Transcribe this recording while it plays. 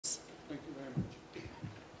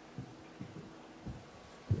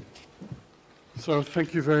So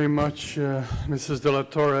thank you very much, Mrs. de la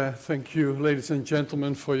Torre. Thank you, ladies and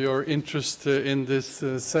gentlemen, for your interest in this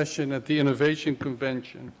session at the Innovation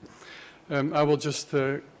Convention. I will just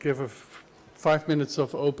give 5 minutes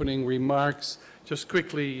of opening remarks. Just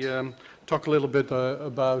quickly talk a little bit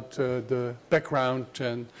about the background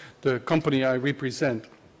and the company I represent.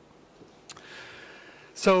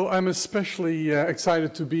 So I'm especially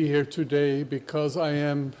excited to be here today because I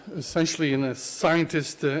am essentially a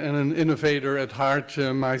scientist and an innovator at heart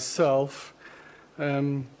myself.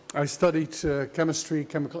 I studied chemistry,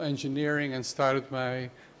 chemical engineering, and started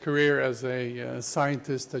my career as a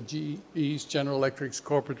scientist at GE's General Electric's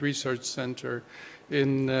Corporate Research Center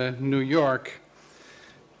in New York.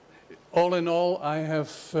 All in all, I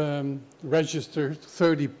have registered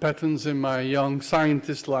 30 patents in my young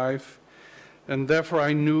scientist life. And therefore,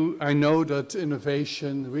 I know that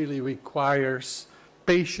innovation really requires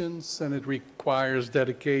patience and it requires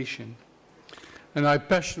dedication. And I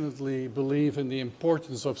passionately believe in the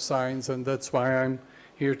importance of science, and that's why I'm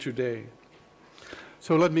here today.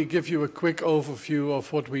 So let me give you a quick overview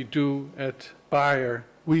of what we do at Bayer.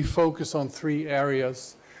 We focus on 3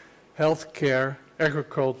 areas: healthcare,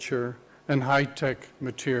 agriculture, and high-tech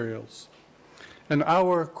materials. And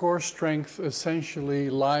our core strength essentially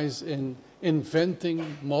lies in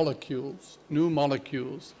inventing molecules, new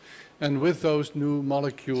molecules, and with those new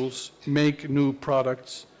molecules make new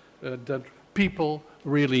products that people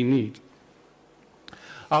really need.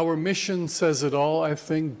 Our mission says it all, I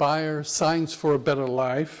think: Bayer, Science for a Better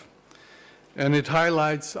Life. And it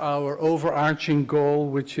highlights our overarching goal,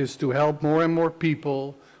 which is to help more and more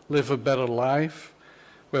people live a better life,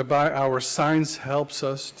 whereby our science helps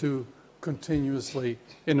us to continuously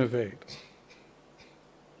innovate.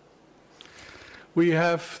 We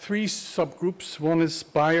have 3 subgroups. One is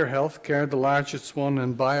Bayer Healthcare, the largest one,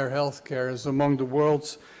 and Bayer Healthcare is among the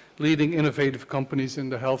world's leading innovative companies in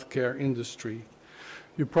the healthcare industry.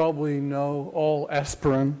 You probably know all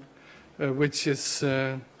aspirin, which is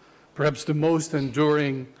perhaps the most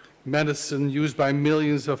enduring medicine used by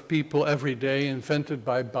millions of people every day, invented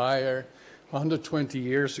by Bayer 120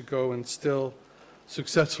 years ago and still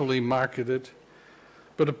successfully marketed.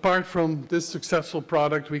 But apart from this successful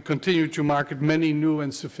product, we continue to market many new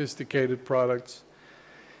and sophisticated products.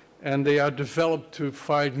 And they are developed to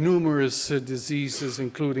fight numerous diseases,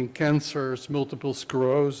 including cancers, multiple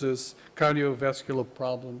sclerosis, cardiovascular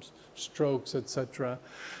problems, strokes, etc.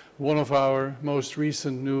 One of our most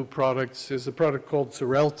recent new products is a product called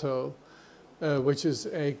Xarelto, which is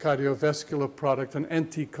a cardiovascular product, an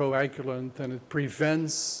anticoagulant, and it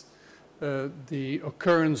prevents the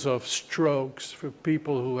occurrence of strokes for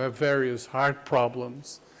people who have various heart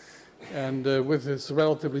problems. And with this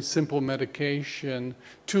relatively simple medication,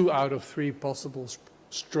 2 out of 3 possible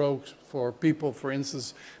strokes for people, for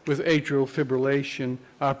instance, with atrial fibrillation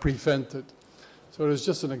are prevented. So it's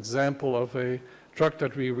just an example of a drug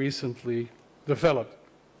that we recently developed.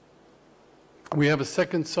 We have a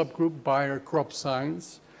second subgroup, Bayer Crop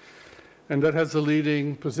Science, and that has a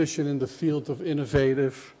leading position in the field of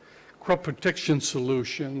innovative crop protection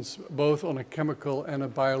solutions, both on a chemical and a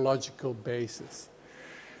biological basis.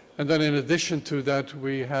 And then in addition to that,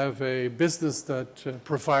 we have a business that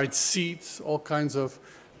provides seeds, all kinds of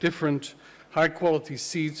different high-quality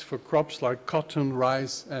seeds for crops like cotton,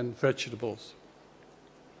 rice, and vegetables.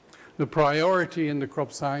 The priority in the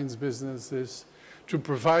crop science business is to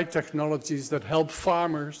provide technologies that help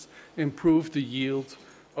farmers improve the yield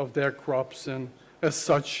of their crops, and as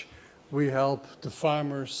such, we help the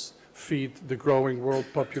farmers feed the growing world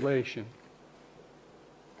population.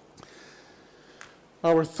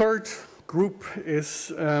 Our third group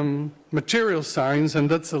is material science, and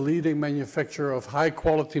that's a leading manufacturer of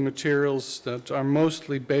high-quality materials that are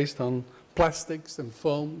mostly based on plastics and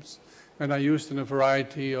foams and are used in a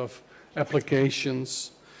variety of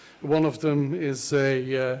applications. One of them is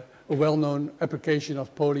a well-known application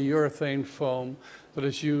of polyurethane foam that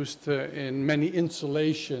is used in many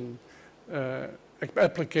insulation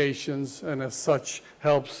applications, and as such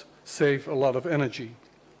helps save a lot of energy.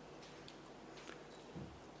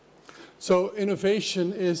 So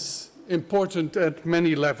innovation is important at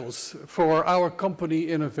many levels. For our company,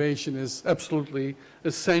 innovation is absolutely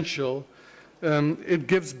essential. It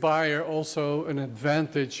gives Bayer also an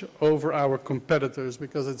advantage over our competitors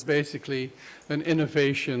because it's basically an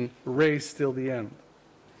innovation race till the end.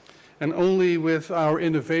 And only with our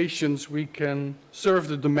innovations we can serve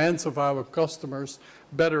the demands of our customers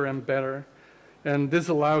better and better. And this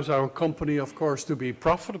allows our company, of course, to be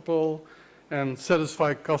profitable and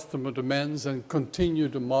satisfy customer demands and continue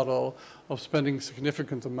the model of spending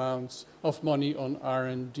significant amounts of money on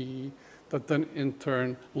R&D that then in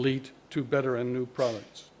turn lead to better and new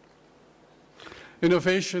products.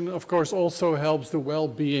 Innovation, of course, also helps the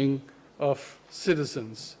well-being of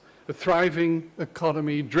citizens. A thriving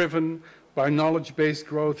economy driven by knowledge-based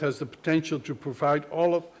growth has the potential to provide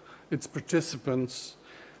all of its participants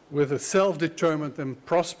with a self-determined and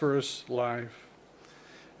prosperous life.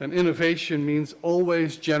 And innovation means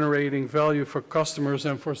always generating value for customers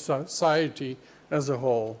and for society as a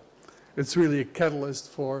whole. It's really a catalyst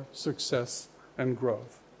for success and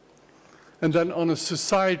growth. And then on a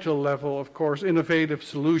societal level, of course, innovative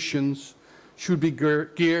solutions should be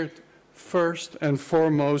geared first and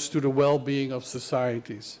foremost to the well-being of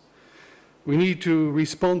societies. We need to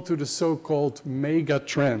respond to the so-called mega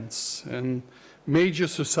trends and major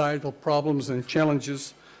societal problems and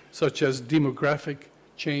challenges such as demographic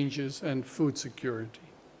changes and food security.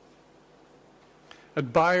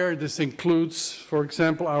 At Bayer, this includes, for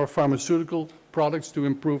example, our pharmaceutical products to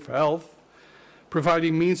improve health,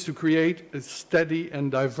 providing means to create a steady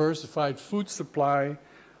and diversified food supply,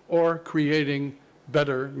 or creating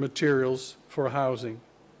better materials for housing.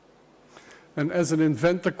 And as an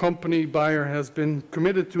inventor company, Bayer has been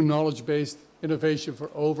committed to knowledge-based innovation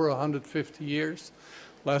for over 150 years.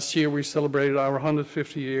 Last year, we celebrated our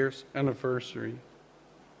 150 years anniversary.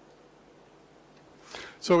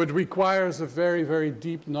 So it requires a very, very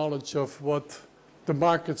deep knowledge of what the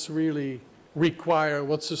markets really require,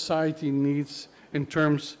 what society needs in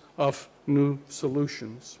terms of new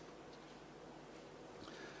solutions.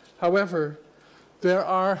 However, there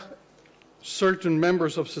are certain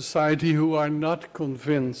members of society who are not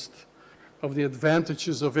convinced of the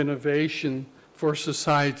advantages of innovation for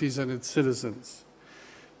societies and its citizens.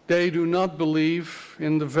 They do not believe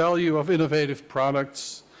in the value of innovative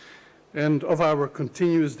products and of our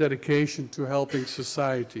continuous dedication to helping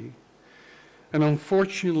society. And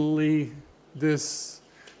unfortunately, this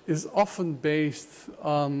is often based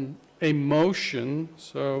on emotion,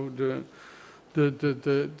 so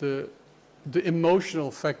the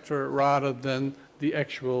emotional factor rather than the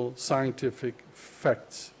actual scientific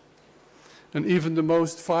facts. And even the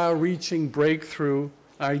most far-reaching breakthrough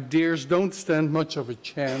ideas don't stand much of a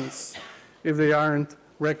chance if they aren't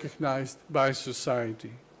recognized by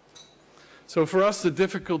society. So for us, the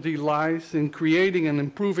difficulty lies in creating and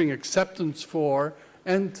improving acceptance for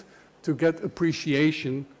and to get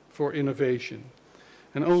appreciation for innovation.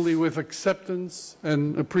 And only with acceptance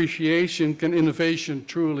and appreciation can innovation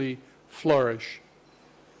truly flourish.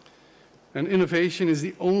 And innovation is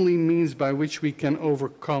the only means by which we can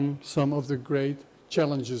overcome some of the great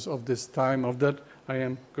challenges of this time. Of that, I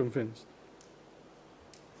am convinced.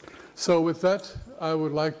 So with that, I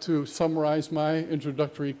would like to summarize my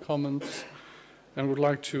introductory comments and would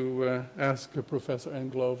like to ask Professor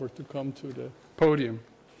Englover to come to the podium.